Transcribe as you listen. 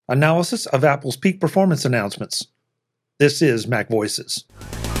analysis of Apple's peak performance announcements. This is Mac Voices.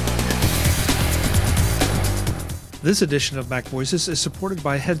 This edition of Mac Voices is supported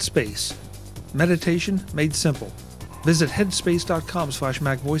by Headspace. Meditation made simple. Visit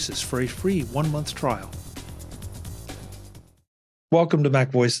headspace.com/MacVoices for a free 1-month trial. Welcome to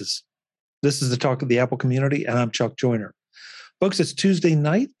Mac Voices. This is the talk of the Apple community, and I'm Chuck Joyner. Folks, it's Tuesday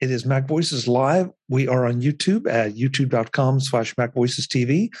night. It is Mac Voices Live. We are on YouTube at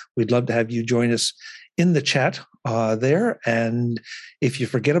youtube.com/MacVoicesTV. We'd love to have you join us in the chat there. And if you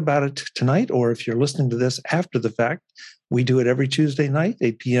forget about it tonight, or if you're listening to this after the fact, we do it every Tuesday night,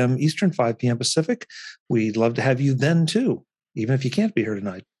 8 p.m. Eastern, 5 p.m. Pacific. We'd love to have you then, too, even if you can't be here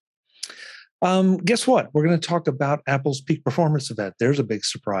tonight. Guess what? We're going to talk about Apple's peak performance event. There's a big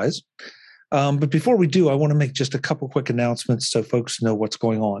surprise. But before we do, I want to make just a couple quick announcements so folks know what's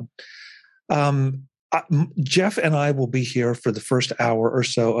going on. Jeff and I will be here for the first hour or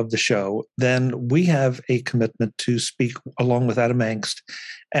so of the show. Then we have a commitment to speak along with Adam Angst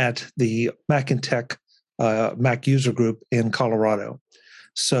at the Mac and Tech Mac user group in Colorado.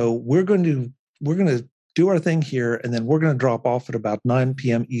 So we're going to do our thing here, and then we're going to drop off at about 9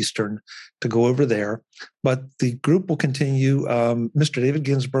 p.m. Eastern to go over there. But the group will continue. Mr. David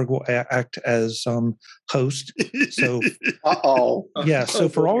Ginsburg will act as host. So, yeah. So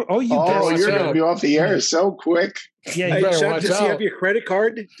for all you guys, you're going to be off the air so quick. Yeah, hey, Chuck, does he have your credit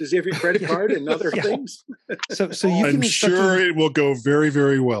card? Does he have your credit card and other things? So you I'm sure it will go very,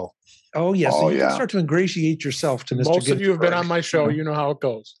 very well. Oh, yes. So you can start to ingratiate yourself to Mr. Most Ginsburg. of you have been on my show. You know how it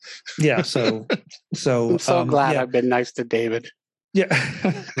goes. Yeah. So I'm so glad I've been nice to David. Yeah.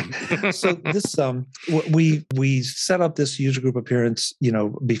 So this we set up this user group appearance,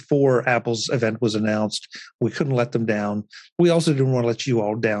 before Apple's event was announced. We couldn't let them down. We also didn't want to let you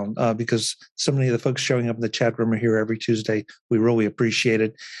all down because so many of the folks showing up in the chat room are here every Tuesday. We really appreciate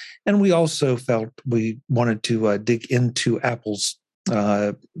it. And we also felt we wanted to dig into Apple's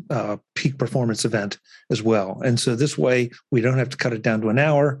peak performance event as well. And so this way we don't have to cut it down to an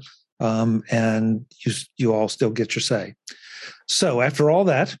hour, and you all still get your say. So after all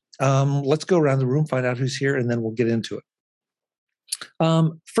that, let's go around the room, find out who's here, and then we'll get into it.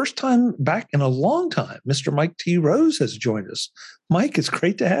 First time back in a long time, Mr. Mike T. Rose has joined us. Mike, it's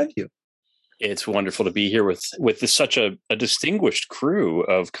great to have you. It's wonderful to be here with such a distinguished crew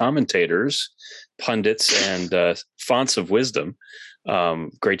of commentators, pundits, and fonts of wisdom.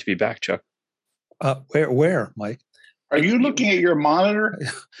 Great to be back, Chuck. Where, Mike? Are you looking at your monitor?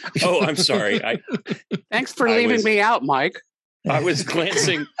 Oh, I'm sorry. Thanks for leaving me out, Mike. I was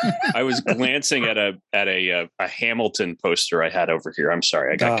glancing at a Hamilton poster I had over here. I'm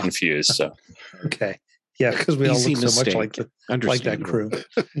sorry, I got confused. So okay, yeah, because we all look so much like that crew.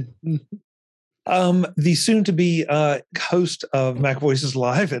 The soon-to-be host of Mac Voices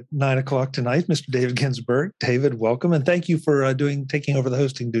Live at 9:00 tonight, Mr. David Ginsburg. David, welcome, and thank you for taking over the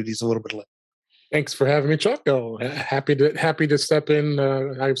hosting duties a little bit late. Thanks for having me, Chuck. Happy to step in.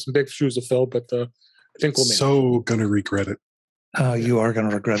 I have some big shoes to fill, but I think we'll manage. So gonna regret it. You are going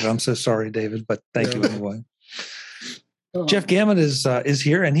to regret it. I'm so sorry, David, but thank you anyway. Jeff Gammon is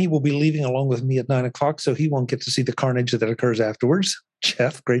here, and he will be leaving along with me at 9:00, so he won't get to see the carnage that occurs afterwards.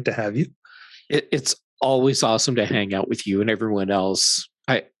 Jeff, great to have you. It's always awesome to hang out with you and everyone else.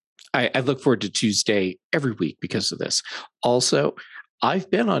 I look forward to Tuesday every week because of this. Also,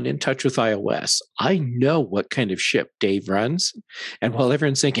 I've been on In Touch with iOS. I know what kind of ship Dave runs. And while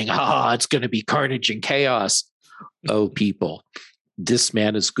everyone's thinking, it's going to be carnage and chaos. Oh, people, this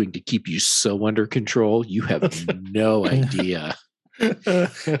man is going to keep you so under control. You have no idea.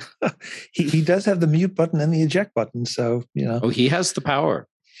 He does have the mute button and the eject button. So, Oh, he has the power.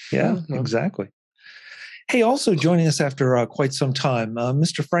 Yeah, exactly. Hey, also joining us after quite some time,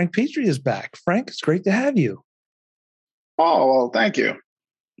 Mr. Frank Petrie is back. Frank, it's great to have you. Oh, well, thank you.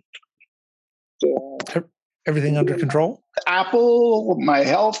 Everything under control? Apple, my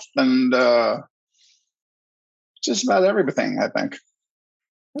health, and just about everything, I think.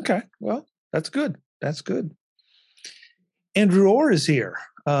 Okay, well, that's good. That's good. Andrew Orr is here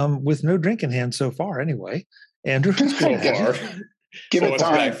with no drink in hand so far, anyway. Andrew, so far. Give it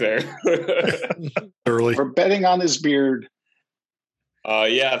time. Back there. Early. We're betting on his beard.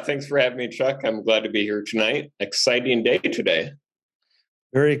 Yeah, thanks for having me, Chuck. I'm glad to be here tonight. Exciting day today.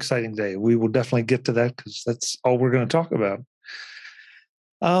 Very exciting day. We will definitely get to that because that's all we're going to talk about.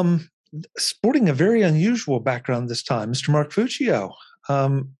 Sporting a very unusual background this time, Mr. Mark Fuccio.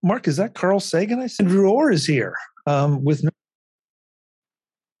 Mark, is that Carl Sagan? I said Andrew Orr is here with no.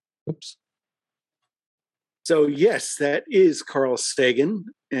 Oops. So yes, that is Carl Sagan,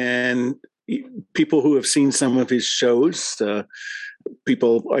 and people who have seen some of his shows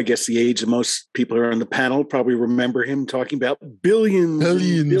people, I guess the age of most people who are on the panel probably remember him talking about billions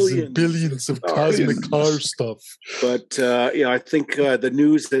of cosmic car stuff. But I think the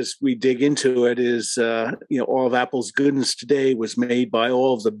news as we dig into it is, all of Apple's goodness today was made by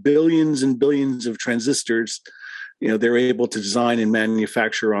all of the billions and billions of transistors, they're able to design and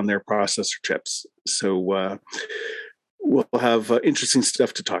manufacture on their processor chips. So we'll have interesting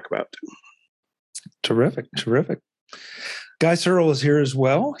stuff to talk about. Terrific. Guy Searle is here as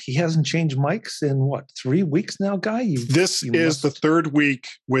well. He hasn't changed mics in 3 weeks now, Guy? This is the third week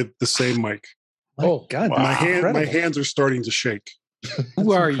with the same mic. Oh, God. Wow. My hands are starting to shake.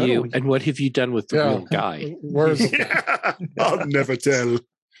 Who are you and what have you done with the real guy? Where's the guy? I'll never tell.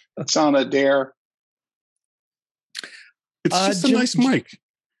 It's on a dare. It's just a nice mic.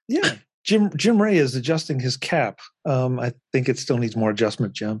 Yeah. Jim Ray is adjusting his cap. I think it still needs more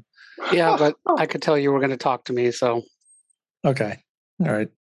adjustment, Jim. Yeah, but I could tell you were going to talk to me, so. Okay. All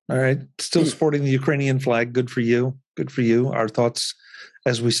right. Still supporting the Ukrainian flag. Good for you. Our thoughts,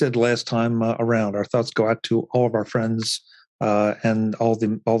 as we said last time around, our thoughts go out to all of our friends and all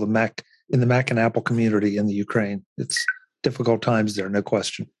the Mac in the Mac and Apple community in the Ukraine. It's difficult times there, no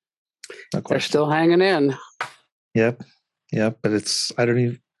question. They're still hanging in. Yep. But it's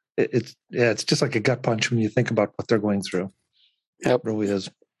just like a gut punch when you think about what they're going through. Yep. It really is.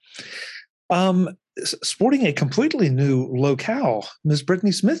 Sporting a completely new locale, Ms.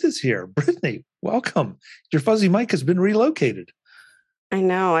 Brittany Smith is here. Brittany, welcome. Your fuzzy mic has been relocated. I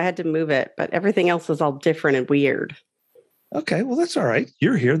know. I had to move it, but everything else is all different and weird. Okay, well, that's all right.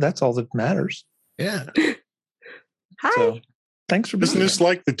 You're here. That's all that matters. Yeah. Hi. So, thanks for being Isn't this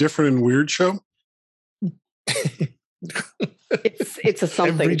like the Different and Weird show? It's a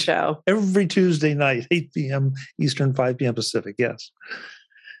something show. Every Tuesday night, 8 p.m. Eastern, 5 p.m. Pacific. Yes.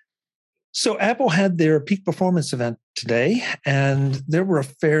 So Apple had their peak performance event today, and there were a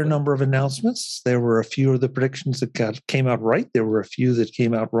fair number of announcements. There were a few of the predictions that came out right. There were a few that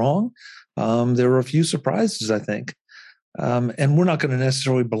came out wrong. There were a few surprises, I think. And we're not going to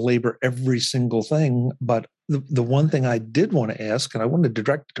necessarily belabor every single thing, but the one thing I did want to ask, and I wanted to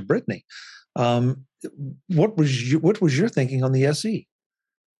direct it to Brittany, what was your thinking on the SE?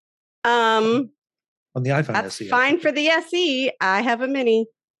 On the iPhone that's SE. Fine for the SE. I have a mini.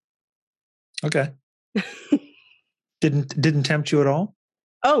 Okay. Didn't tempt you at all?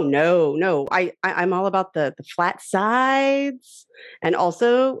 Oh no. I'm all about the flat sides, and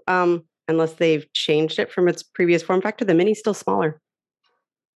also unless they've changed it from its previous form factor, the mini's still smaller.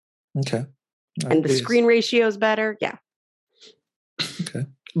 Okay. And the screen ratio is better. Yeah. Okay.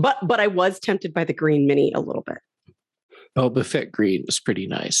 But I was tempted by the green mini a little bit. Boba Fett green was pretty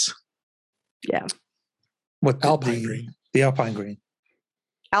nice. Yeah. What Alpine green? The Alpine green.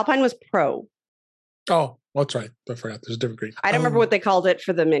 Alpine was Pro. Oh, that's right. I forgot. There's a different green. I don't remember what they called it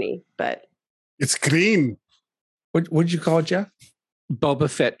for the mini, but it's green. What did you call it, Jeff? Boba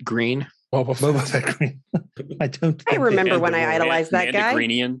Fett green. Boba Fett green. I remember when I idolized that guy.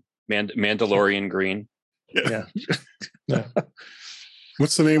 Mandalorian green. Yeah.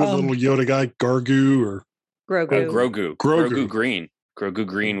 What's the name of the little Yoda guy? Gargu or Grogu? Grogu green. Grogu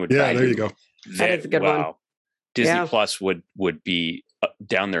green would. Yeah, there you go. That is a good one. Disney Plus would be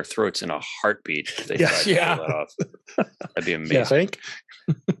down their throats in a heartbeat if they tried to pull that off. That'd be amazing. Yeah, I think.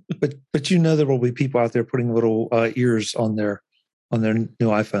 but there will be people out there putting little ears on their new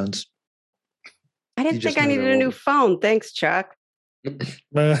iPhones. I didn't think I needed a new phone. Thanks, Chuck.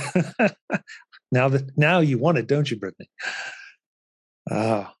 Now you want it, don't you, Brittany?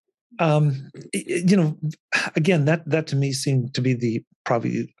 Again, that to me seemed to be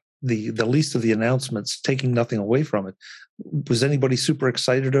probably the least of the announcements, taking nothing away from it. Was anybody super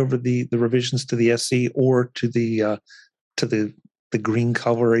excited over the revisions to the SE or to the green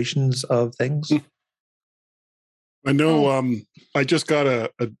colorations of things? I know. I just got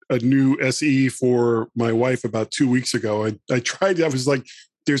a new SE for my wife about 2 weeks ago. I tried. I was like,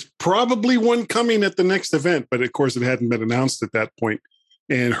 "There's probably one coming at the next event," but of course, it hadn't been announced at that point.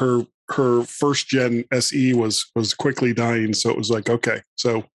 And her first gen SE was quickly dying, so it was like, okay.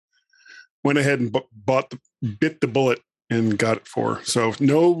 So went ahead and bit the bullet and got it for her. So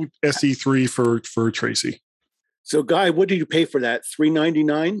no SE3 for Tracy. So, Guy, what did you pay for that?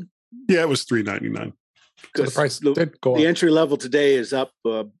 $399? Yeah, it was $399. So the price did go up. The entry level today is up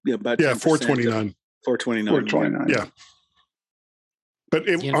about $429. $429. Yeah. But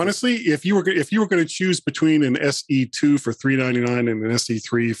honestly, if you were going to choose between an SE2 for $399 and an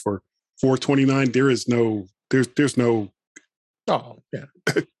SE3 for $429, there's no. Oh yeah.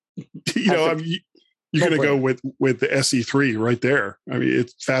 You're going to go with the SE3 right there. I mean,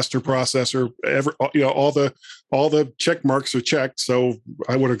 it's faster processor. All the check marks are checked. So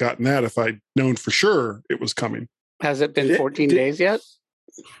I would have gotten that if I'd known for sure it was coming. Has it been 14 days yet?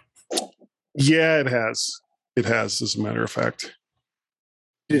 Yeah, it has. It has, as a matter of fact.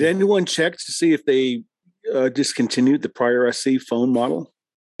 Did anyone check to see if they discontinued the prior SE phone model?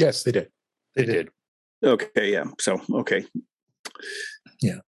 Yes, they did. They did. Okay, yeah. So, okay.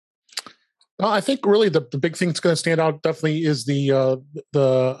 Yeah. Well, I think really the big thing that's going to stand out definitely is the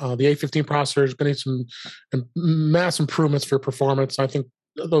A15 processor is going to need some mass improvements for performance. I think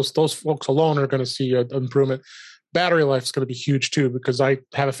those folks alone are going to see an improvement. Battery life is going to be huge too, because I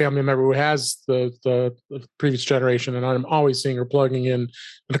have a family member who has the previous generation, and I'm always seeing her plugging in an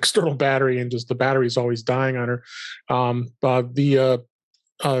external battery, and just the battery is always dying on her.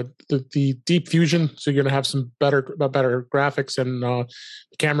 The Deep Fusion, so you're going to have some better graphics, and the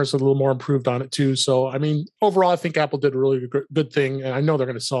camera's a little more improved on it too. So, I mean, overall, I think Apple did a really good thing, and I know they're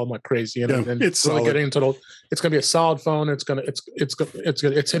going to sell them like crazy. And it's really solid. getting into it's going to be a solid phone. It's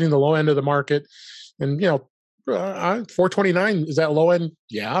hitting the low end of the market, and 429 is that low end?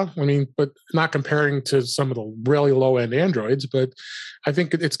 Yeah, I mean, but not comparing to some of the really low end Androids. But I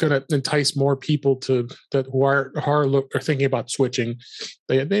think it's going to entice more people who are thinking about switching.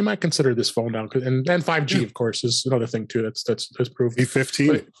 They might consider this phone now, and 5G, of course, is another thing too. That's proven.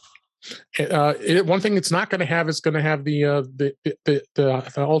 A15. One thing it's not going to have is going to have the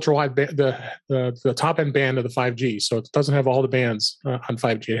ultra wide band, the top end band of the 5G. So it doesn't have all the bands on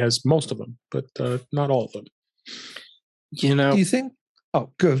 5G. It has most of them, but not all of them. Do you think?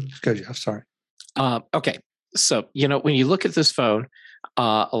 Oh, good, Jeff. Sorry. Okay, so when you look at this phone,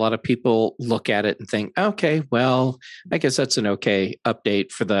 a lot of people look at it and think, okay, well, I guess that's an okay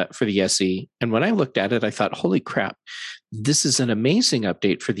update for the SE. And when I looked at it, I thought, holy crap, this is an amazing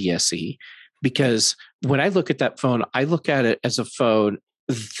update for the SE, because when I look at that phone, I look at it as a phone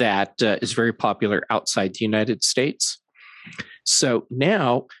that is very popular outside the United States. So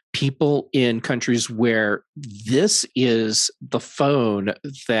now people in countries where this is the phone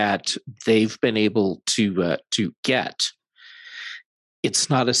that they've been able to get, it's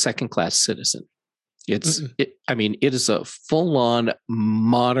not a second-class citizen. It is a full-on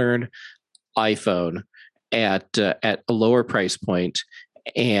modern iPhone at a lower price point,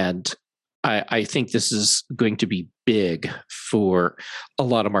 and I think this is going to be big for a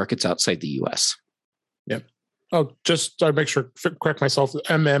lot of markets outside the U.S. Yep. Oh, just to make sure, correct myself,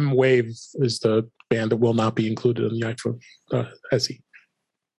 Wave is the band that will not be included in the iPhone SE.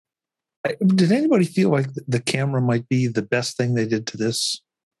 Did anybody feel like the camera might be the best thing they did to this,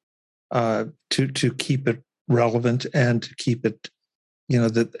 to keep it relevant and to keep it,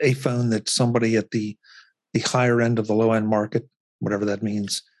 a phone that somebody at the higher end of the low end market, whatever that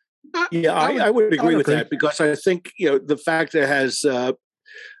means? Yeah, I would agree with that, because I think the fact that it has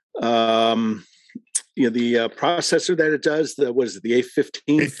the processor that it does, the A15.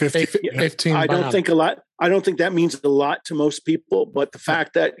 A15. I don't think that means a lot to most people, but the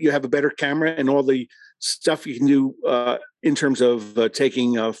fact that you have a better camera and all the stuff you can do in terms of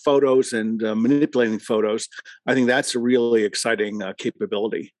taking photos and manipulating photos, I think that's a really exciting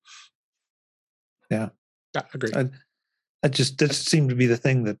capability. Yeah, agreed. That just seemed to be the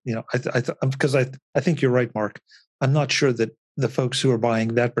thing that because I think you're right, Mark. I'm not sure that the folks who are buying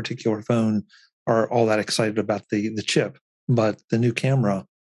that particular phone are all that excited about the chip, but the new camera,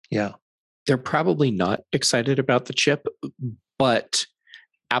 yeah. They're probably not excited about the chip, but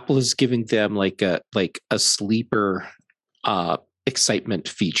Apple is giving them like a sleeper excitement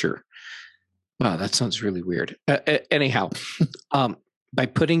feature. Wow, that sounds really weird. Anyhow, by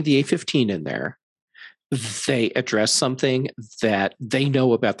putting the A15 in there, they address something that they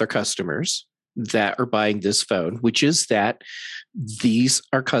know about their customers that are buying this phone, which is that these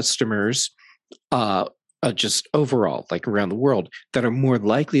are customers just overall, like around the world, that are more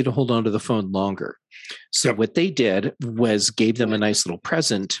likely to hold on to the phone longer. So what they did was gave them a nice little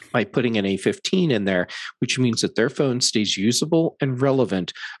present by putting an A15 in there, which means that their phone stays usable and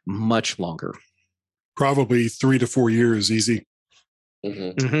relevant much longer. Probably 3 to 4 years, easy.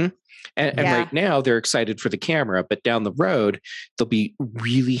 Mm-hmm. Mm-hmm. And right now they're excited for the camera, but down the road they'll be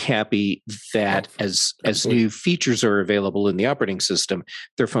really happy that as new features are available in the operating system,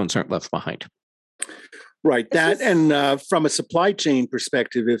 their phones aren't left behind. Right. That and from a supply chain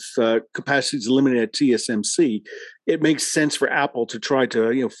perspective, if capacity is limited at TSMC, it makes sense for Apple to try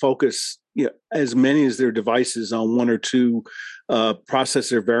to focus as many as their devices on one or two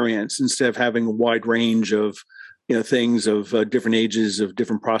processor variants instead of having a wide range of things of different ages of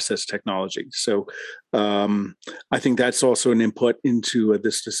different process technology. So I think that's also an input into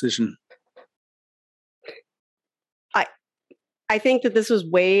this decision. I think that this was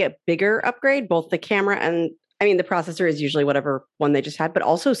way a bigger upgrade, both the camera and the processor is usually whatever one they just had, but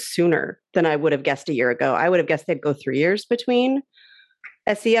also sooner than I would have guessed a year ago. I would have guessed they'd go 3 years between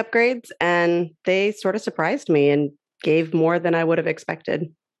SE upgrades, and they sort of surprised me and gave more than I would have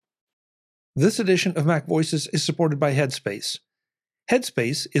expected. This edition of Mac Voices is supported by Headspace.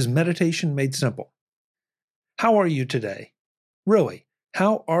 Headspace is meditation made simple. How are you today? Really,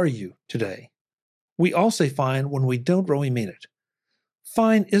 how are you today? We all say fine when we don't really mean it.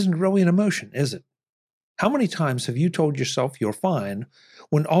 Fine isn't really an emotion, is it? How many times have you told yourself you're fine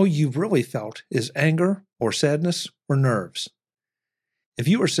when all you've really felt is anger or sadness or nerves? If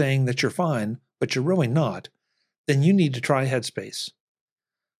you are saying that you're fine, but you're really not, then you need to try Headspace.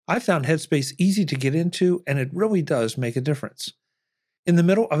 I found Headspace easy to get into, and it really does make a difference. In the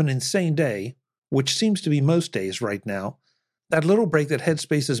middle of an insane day, which seems to be most days right now, that little break that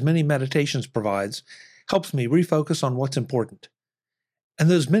Headspace's mini meditations provides helps me refocus on what's important. And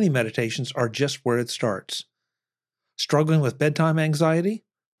those mini meditations are just where it starts. Struggling with bedtime anxiety?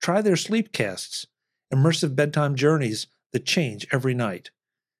 Try their Sleepcasts, immersive bedtime journeys that change every night.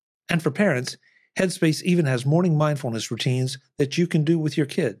 And for parents, Headspace even has morning mindfulness routines that you can do with your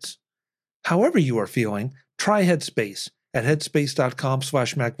kids. However you are feeling, try Headspace at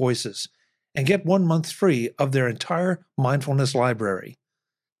headspace.com/MacVoices and get 1 month free of their entire mindfulness library.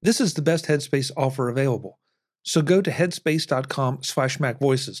 This is the best Headspace offer available, so go to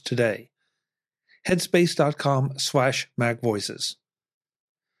headspace.com/MacVoices today. Headspace.com/MacVoices.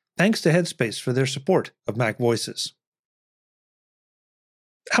 Thanks to Headspace for their support of Mac Voices.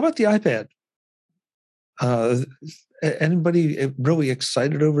 How about the iPad? Anybody really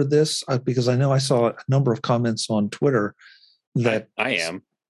excited over this? Because I know I saw a number of comments on Twitter that I am.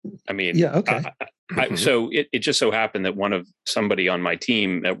 I mean, yeah, okay. So it just so happened that somebody on my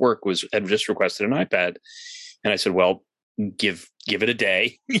team at work had just requested an iPad, and I said, "Well, give it a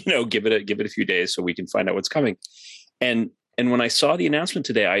day, give it a few days so we can find out what's coming." And when I saw the announcement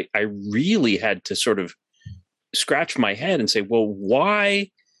today, I really had to sort of scratch my head and say, "Well, why?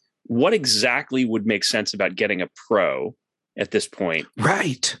 What exactly would make sense about getting a Pro at this point,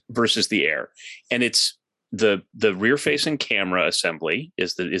 right, versus the Air?" And it's the rear-facing camera assembly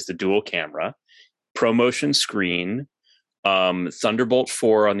is the dual camera, ProMotion screen, Thunderbolt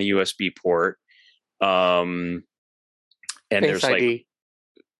 4 on the USB port, and Face ID.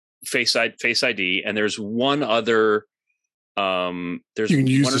 Face ID, and there's one other. You can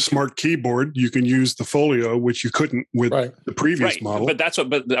use the smart keyboard. You can use the Folio, which you couldn't with the previous model. But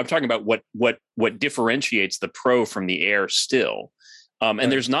I'm talking about what differentiates the Pro from the Air still.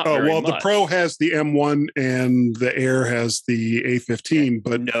 And there's not. Very much. The Pro has the M1 and the Air has the A15.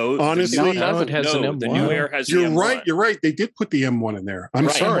 But honestly, it has an M1. The new Air has. You're the right. You're right. They did put the M1 in there. I'm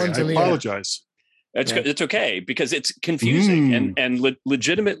sorry. I apologize. It's okay because it's confusing and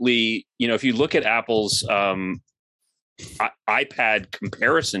legitimately, if you look at Apple's iPad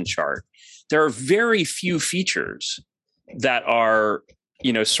comparison chart, there are very few features that are,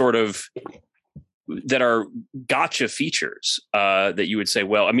 that are gotcha features that you would say,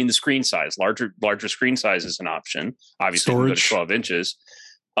 well, I mean, the screen size, larger screen size is an option. Obviously, you can go to 12 inches.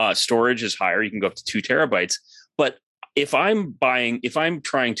 Storage is higher. You can go up to 2 terabytes. But if I'm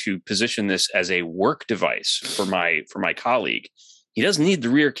trying to position this as a work device for my colleague, he doesn't need the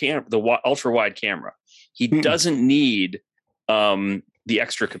rear camera, the ultra wide camera. He doesn't need the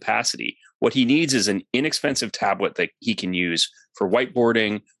extra capacity. What he needs is an inexpensive tablet that he can use for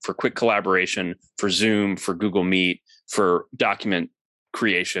whiteboarding, for quick collaboration, for Zoom, for Google Meet, for document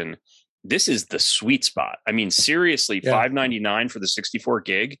creation. This is the sweet spot. I mean, seriously, $599 for the 64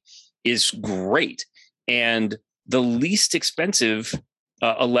 gig is great. And the least expensive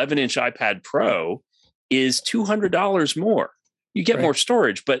 11-inch iPad Pro is $200 more. You get more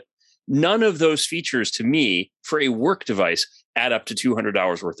storage, but none of those features to me for a work device add up to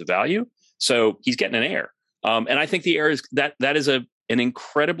 $200 worth of value. So he's getting an Air. And I think the Air is that is an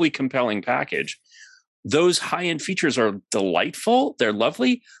incredibly compelling package. Those high-end features are delightful. They're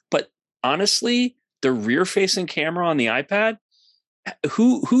lovely. But honestly, the rear-facing camera on the iPad,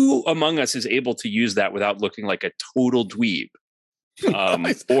 who among us is able to use that without looking like a total dweeb?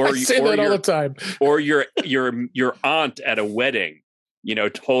 I say that all the time. Or your aunt at a wedding,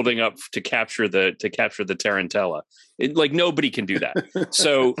 holding up to capture the tarantella. Like nobody can do that.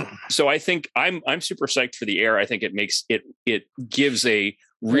 So I think I'm super psyched for the Air. I think it gives a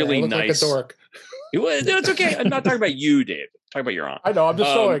really nice. Like a dork. It's okay. I'm not talking about you, Dave. I'm talking about your aunt. I know. I'm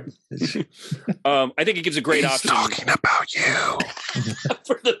just showing. I think it gives a great option. Talking about you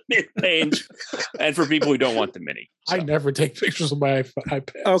for the mid-range and for people who don't want the mini. So. I never take pictures of my iPad.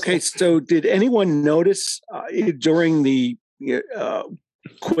 Okay, so did anyone notice during the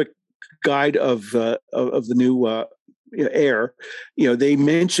quick guide of the new Air, they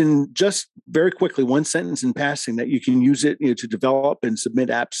mention just very quickly, one sentence in passing, that you can use it to develop and submit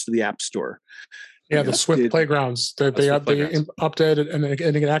apps to the App Store. Yeah, the Swift Playgrounds. They updated, and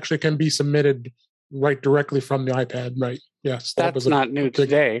it actually can be submitted right directly from the iPad. Right? Yes, that's not new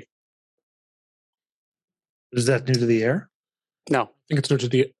today. Is that new to the Air? No, I think it's new to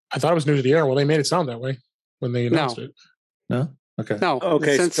the. I thought it was new to the Air. Well, they made it sound that way when they announced it. No. Okay. No.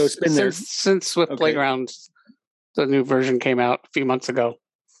 Okay. So it's been there since Swift Playgrounds. The new version came out a few months ago.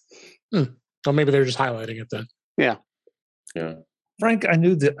 Well, maybe they're just highlighting it then. Yeah. Frank, I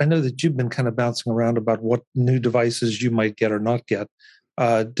know that you've been kind of bouncing around about what new devices you might get or not get.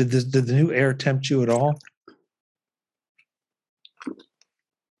 Did the new Air tempt you at all?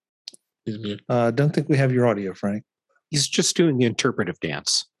 Don't think we have your audio, Frank. He's just doing the interpretive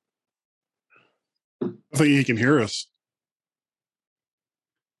dance. I think he can hear us.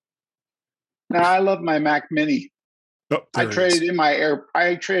 No, I love my Mac Mini. Oh, I traded in my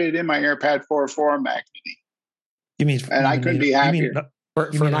AirPad 4 for a Mac Mini. You mean? And I couldn't be happier. For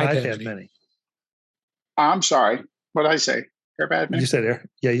an iPad Mini. I'm sorry. What did I say? AirPad Mini. You said Air.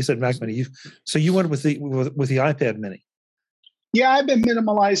 Yeah, you said Mac Mini. So you went with the iPad Mini. Yeah, I've been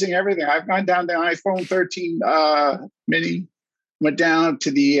minimalizing everything. I've gone down to iPhone 13 Mini, went down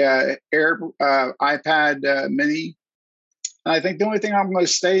to the iPad Mini. And I think the only thing I'm going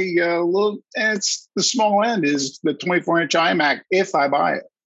to stay it's the small end, is the 24-inch iMac if I buy it.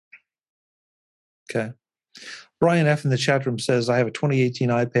 Okay. Brian F. in the chat room says, I have a 2018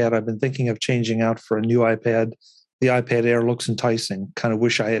 iPad. I've been thinking of changing out for a new iPad. The iPad Air looks enticing. Kind of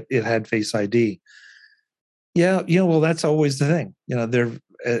wish it had Face ID. Yeah, well, that's always the thing. They're,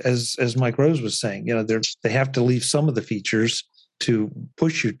 as Mike Rose was saying, they have to leave some of the features to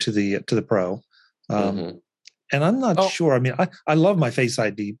push you to the Pro. And I'm not sure. I mean, I love my Face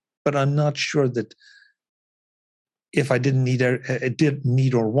ID, but I'm not sure that if I didn't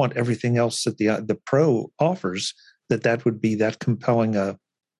need or want everything else that the Pro offers, that would be that compelling a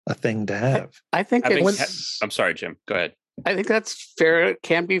thing to have. I think I'm sorry, Jim. Go ahead. I think that's fair. It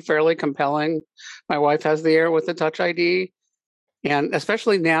can be fairly compelling. My wife has the Air with the Touch ID, and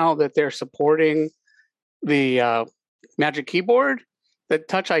especially now that they're supporting the Magic Keyboard, the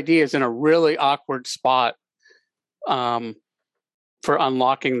Touch ID is in a really awkward spot for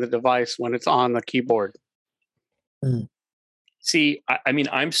unlocking the device when it's on the keyboard. See, I mean,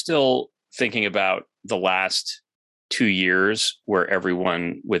 I'm still thinking about the last 2 years where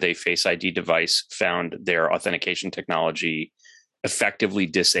everyone with a Face ID device found their authentication technology effectively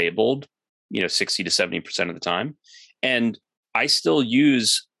disabled, 60 to 70% of the time. And I still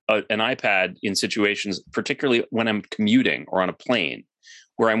use an iPad in situations, particularly when I'm commuting or on a plane,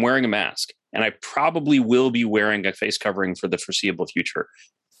 where I'm wearing a mask. And I probably will be wearing a face covering for the foreseeable future.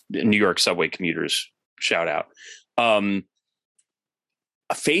 New York subway commuters, shout out. A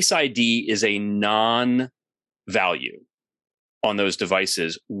Face ID is a non-value on those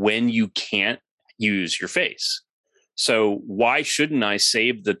devices when you can't use your face. So why shouldn't I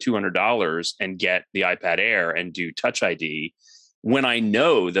save the $200 and get the iPad Air and do Touch ID when I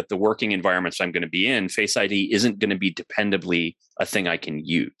know that the working environments I'm going to be in, Face ID isn't going to be dependably a thing I can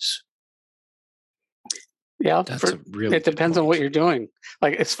use? Yeah, it depends on what you're doing.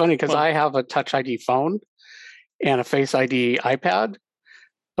 Like, it's funny because I have a Touch ID phone and a Face ID iPad,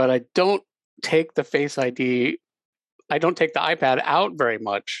 but I don't take the Face ID. I don't take the iPad out very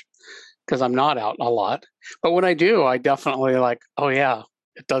much because I'm not out a lot. But when I do, I definitely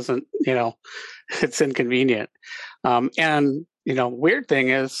it doesn't, it's inconvenient. And weird thing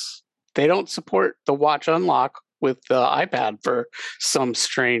is they don't support the Watch Unlock with the iPad for some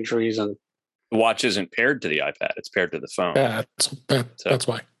strange reason. The watch isn't paired to the iPad; it's paired to the phone. That's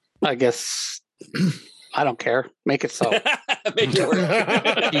why. I guess I don't care. Make it so. Make it work.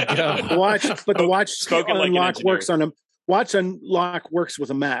 The watch unlock works on a Watch Unlock works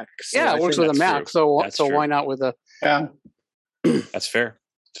with a Mac. So it works with a Mac. True. So why not with a? Yeah, that's fair.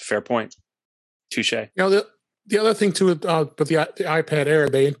 It's a fair point. Touche. The other thing too with the iPad Air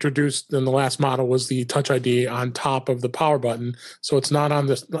they introduced in the last model was the Touch ID on top of the power button, so it's not on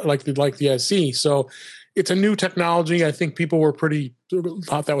this like the SE. So it's a new technology. I think people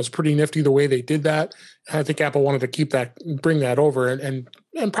thought that was pretty nifty the way they did that. And I think Apple wanted to bring that over and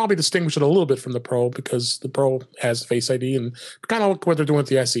probably distinguish it a little bit from the Pro because the Pro has Face ID and kind of look what they're doing with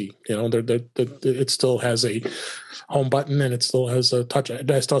the SE. It still has a home button and it still has Touch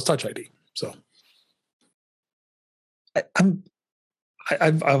ID. So. I'm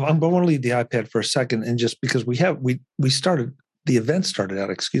going to leave the iPad for a second, and just because the event started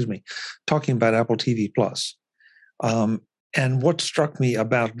out, talking about Apple TV Plus. And what struck me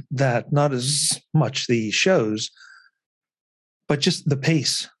about that, not as much the shows, but just the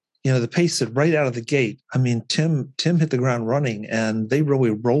pace. The pace that right out of the gate. I mean, Tim hit the ground running, and they really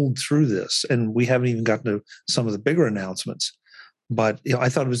rolled through this. And we haven't even gotten to some of the bigger announcements. But I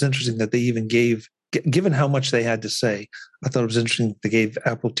thought it was interesting that they even given how much they had to say, I thought it was interesting that they gave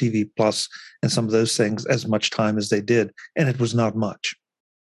Apple TV Plus and some of those things as much time as they did, and it was not much.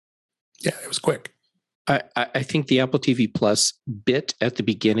 Yeah, it was quick. I think the Apple TV Plus bit at the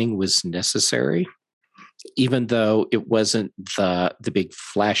beginning was necessary, even though it wasn't the big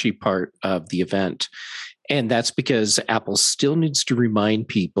flashy part of the event. And that's because Apple still needs to remind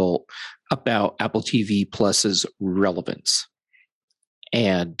people about Apple TV Plus's relevance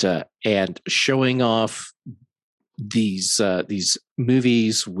and showing off these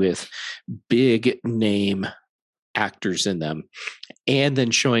movies with big name actors in them, and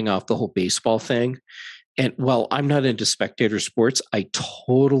then showing off the whole baseball thing. And while I'm not into spectator sports, I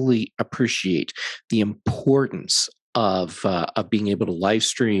totally appreciate the importance of being able to live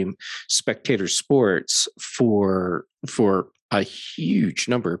stream spectator sports for a huge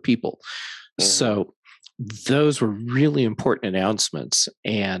number of people. Mm-hmm. So those were really important announcements,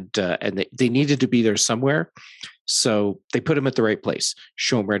 and they needed to be there somewhere. So they put them at the right place.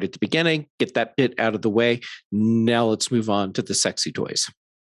 Show them right at the beginning, get that bit out of the way. Now let's move on to the sexy toys.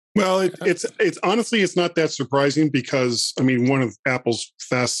 Well, it's honestly, it's not that surprising because, I mean, one of Apple's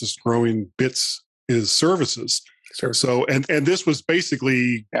fastest growing bits is services. Sure. So, and this was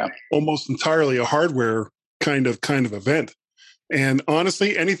basically almost entirely a hardware kind of event. And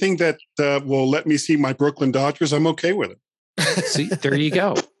honestly, anything that will let me see my Brooklyn Dodgers, I'm okay with it. See, there you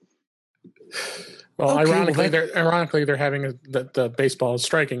go. Well, okay, ironically, they're having the baseball is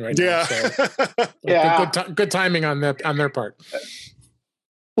striking right now. So good timing on their part.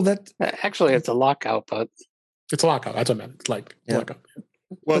 Well, that actually it's a lockout, but it's a lockout. That's what I meant. It's like lockout.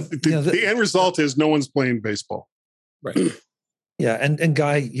 Well, the end result is no one's playing baseball, right? Yeah, and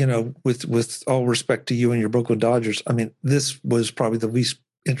Guy, with all respect to you and your Brooklyn Dodgers, I mean, this was probably the least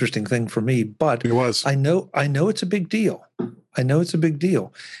interesting thing for me, but it was. I know it's a big deal.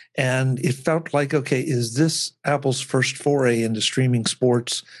 And it felt like, okay, is this Apple's first foray into streaming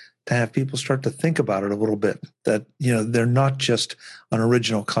sports? To have people start to think about it a little bit, that they're not just an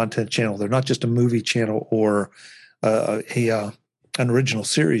original content channel, they're not just a movie channel or an original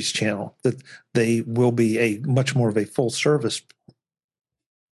series channel, that they will be a much more of a full service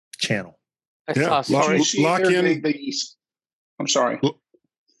channel. Lock in. I'm sorry.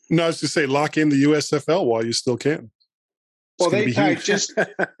 No, I was to say lock in the USFL while you still can. Well,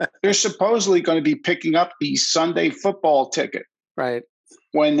 they're supposedly going to be picking up the Sunday football ticket, right,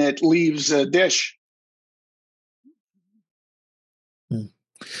 when it leaves Dish.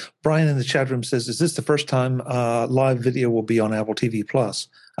 Brian in the chat room says, is this the first time live video will be on Apple TV Plus?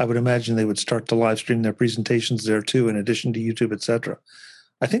 I would imagine they would start to live stream their presentations there too, in addition to YouTube, etc.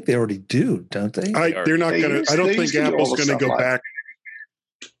 I think they already do, don't they? They're not going to. I don't think Apple's going to go back.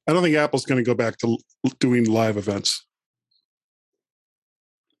 I don't think Apple's going to go back to doing live events.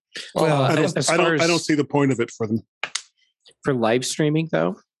 Well, I don't see the point of it for them. For live streaming,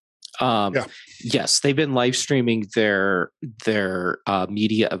 though, yes, they've been live streaming their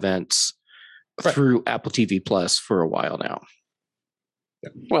media events through Apple TV Plus for a while now.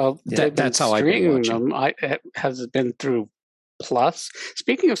 Well, that's how I've been watching them. Has it been through Plus?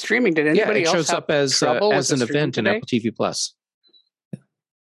 Speaking of streaming, did anybody else shows up as an event in Apple TV Plus?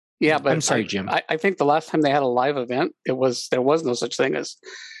 Yeah, but I'm sorry, Jim. I think the last time they had a live event, there was no such thing as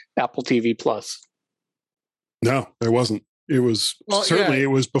Apple TV Plus. No, there wasn't. It was it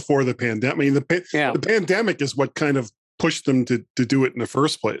was before the pandemic. I mean, the pandemic is what kind of pushed them to do it in the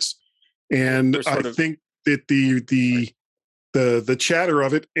first place. And I think that the chatter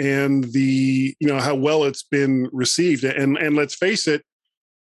of it and the how well it's been received, and let's face it,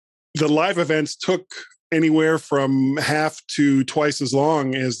 the live events took anywhere from half to twice as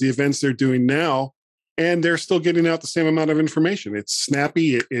long as the events they're doing now, and they're still getting out the same amount of information. It's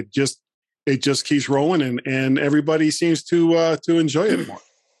snappy. It just keeps rolling, and everybody seems to enjoy it more.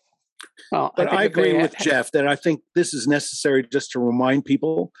 Well, but I agree with Jeff that I think this is necessary just to remind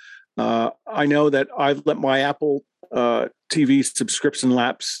people. I know that I've let my Apple TV subscription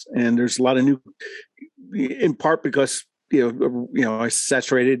lapse, and there's a lot of new, in part because I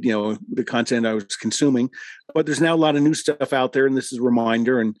saturated the content I was consuming, but there's now a lot of new stuff out there, and this is a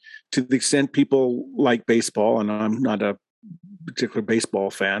reminder. And to the extent people like baseball, and I'm not a particular baseball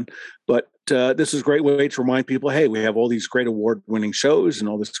fan, but this is a great way to remind people, hey, we have all these great award-winning shows and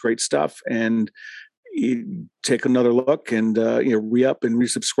all this great stuff, and you take another look and re-up and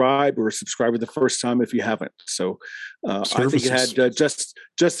resubscribe, or subscribe the first time if you haven't. So I think it had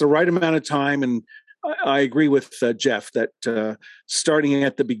just the right amount of time, and I agree with Jeff that starting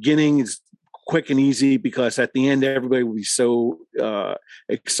at the beginning is quick and easy, because at the end everybody will be so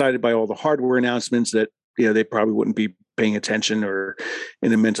excited by all the hardware announcements that they probably wouldn't be paying attention or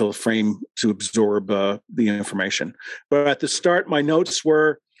in a mental frame to absorb the information. But at the start, my notes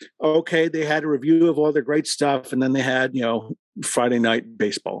were, okay, they had a review of all the great stuff, and then they had, Friday night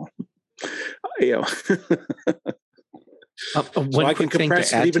baseball. So I can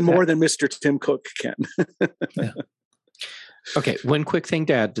compress it even more than Mr. Tim Cook can. Yeah. Okay, one quick thing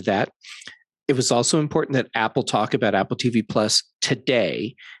to add to that. It was also important that Apple talk about Apple TV Plus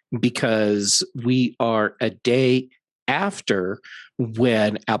today, because we are a day after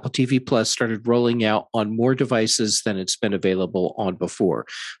when Apple TV Plus started rolling out on more devices than it's been available on before.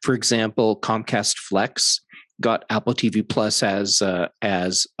 For example, Comcast Flex got Apple TV Plus as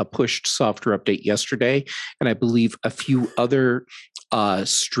a pushed software update yesterday, and I believe a few other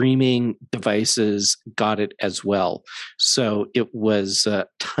streaming devices got it as well. So it was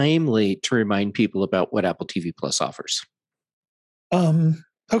timely to remind people about what Apple TV Plus offers.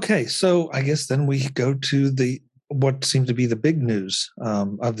 Okay, so I guess then we go to what seemed to be the big news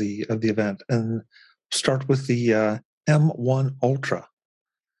of the event, and start with the M1 Ultra,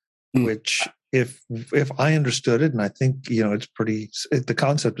 which, if I understood it, and I think the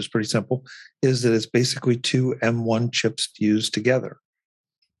concept is pretty simple, is that it's basically two M1 chips fused together.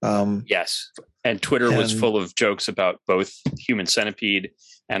 Yes, and Twitter was full of jokes about both Human Centipede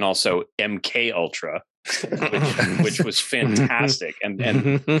and also MK Ultra, which was fantastic,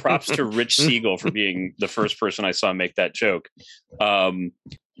 and props to Rich Siegel for being the first person I saw make that joke.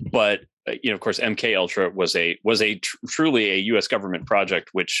 But of course, MK Ultra was truly a U.S. government project,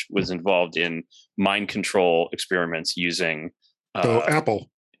 which was involved in mind control experiments using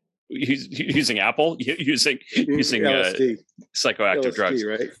Apple. Using LSD. Psychoactive LSD, drugs,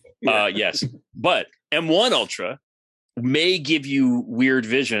 right? Yeah. Yes, but M1 Ultra may give you weird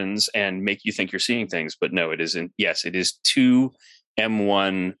visions and make you think you're seeing things, but no, it isn't. Yes, it is two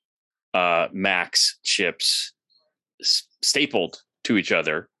M1 Max chips stapled to each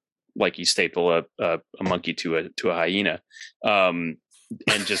other, like you staple a monkey to a hyena, and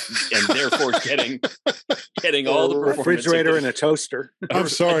therefore getting all the performance. Refrigerator and a toaster. I'm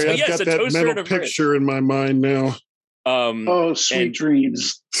sorry, I've got that mental picture in my mind now. Sweet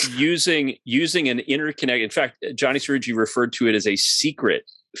dreams. Using an interconnect. In fact, Johnny Cerrugi referred to it as a secret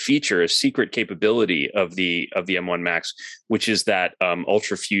feature, a secret capability of the M1 Max, which is that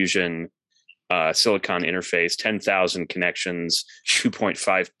Ultra Fusion silicon interface, 10,000 connections,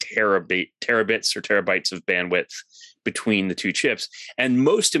 2.5 terabits or terabytes of bandwidth between the two chips. And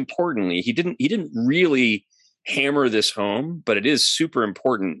most importantly, he didn't really hammer this home, but it is super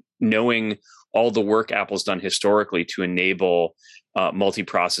important, knowing all the work Apple's done historically to enable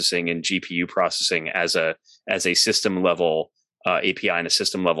multiprocessing and GPU processing as a system level API and a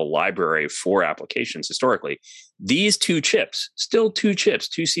system level library for applications historically. These two chips, still two chips,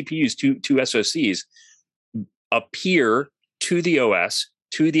 two CPUs, two SoCs, appear to the OS,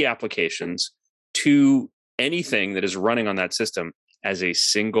 to the applications, to anything that is running on that system as a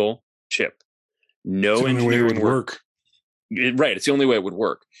single chip. No engineering work. Right, it's the only way it would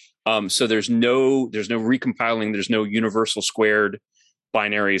work. So there's no recompiling, there's no universal squared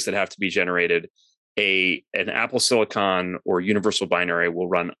binaries that have to be generated. An Apple Silicon or universal binary will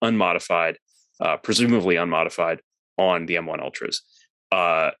run unmodified, presumably unmodified, on the M1 Ultras.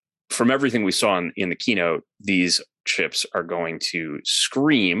 From everything we saw in the keynote, these chips are going to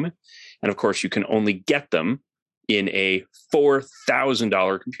scream. And of course, you can only get them in a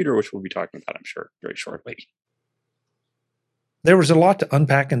 $4,000 computer, which we'll be talking about, I'm sure, very shortly. There was a lot to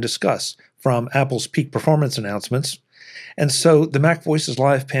unpack and discuss from Apple's peak performance announcements. And so the Mac Voices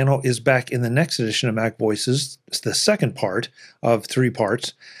Live panel is back in the next edition of Mac Voices, the second part of 3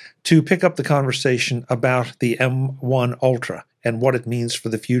 parts, to pick up the conversation about the M1 Ultra and what it means for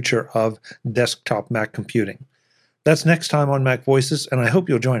the future of desktop Mac computing. That's next time on Mac Voices, and I hope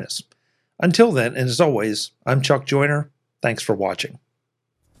you'll join us. Until then, and as always, I'm Chuck Joyner. Thanks for watching.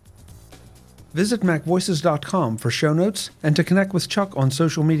 Visit MacVoices.com for show notes and to connect with Chuck on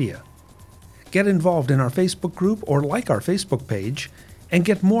social media. Get involved in our Facebook group or like our Facebook page, and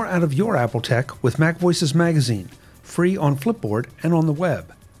get more out of your Apple tech with Mac Voices Magazine, free on Flipboard and on the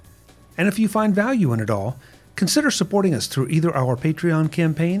web. And if you find value in it all, consider supporting us through either our Patreon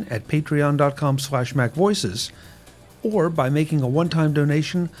campaign at patreon.com/MacVoices or by making a one-time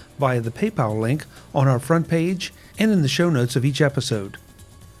donation via the PayPal link on our front page and in the show notes of each episode.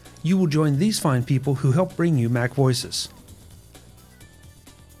 you will join these fine people who help bring you Mac Voices.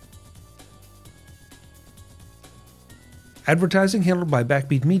 Advertising handled by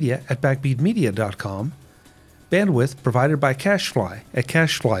Backbeat Media at backbeatmedia.com. Bandwidth provided by CacheFly at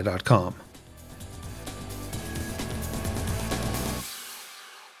cachefly.com.